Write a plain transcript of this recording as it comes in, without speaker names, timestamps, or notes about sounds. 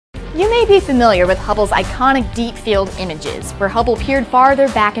You may be familiar with Hubble's iconic deep field images, where Hubble peered farther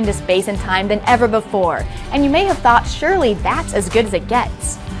back into space and time than ever before, and you may have thought surely that's as good as it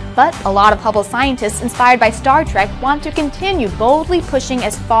gets. But a lot of Hubble scientists inspired by Star Trek want to continue boldly pushing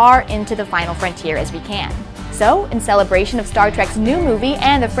as far into the final frontier as we can. So, in celebration of Star Trek's new movie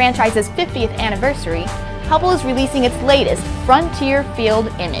and the franchise's 50th anniversary, Hubble is releasing its latest Frontier Field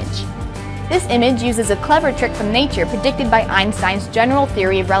image. This image uses a clever trick from nature predicted by Einstein's general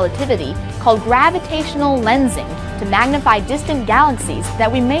theory of relativity called gravitational lensing to magnify distant galaxies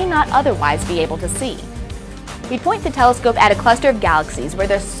that we may not otherwise be able to see. We point the telescope at a cluster of galaxies where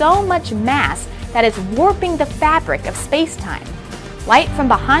there's so much mass that it's warping the fabric of space-time. Light from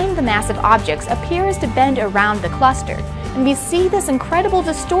behind the massive objects appears to bend around the cluster, and we see this incredible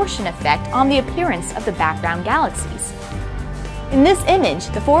distortion effect on the appearance of the background galaxies. In this image,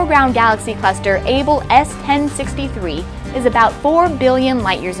 the foreground galaxy cluster Able S1063 is about 4 billion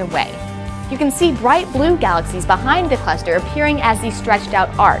light-years away. You can see bright blue galaxies behind the cluster appearing as these stretched out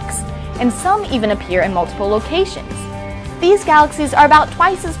arcs, and some even appear in multiple locations. These galaxies are about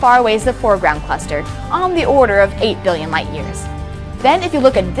twice as far away as the foreground cluster, on the order of 8 billion light-years. Then if you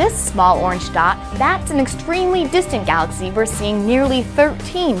look at this small orange dot, that's an extremely distant galaxy we're seeing nearly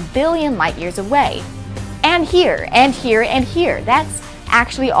 13 billion light-years away. And here, and here, and here, that's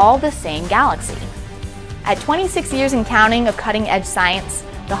actually all the same galaxy. At 26 years and counting of cutting-edge science,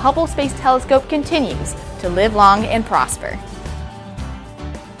 the Hubble Space Telescope continues to live long and prosper.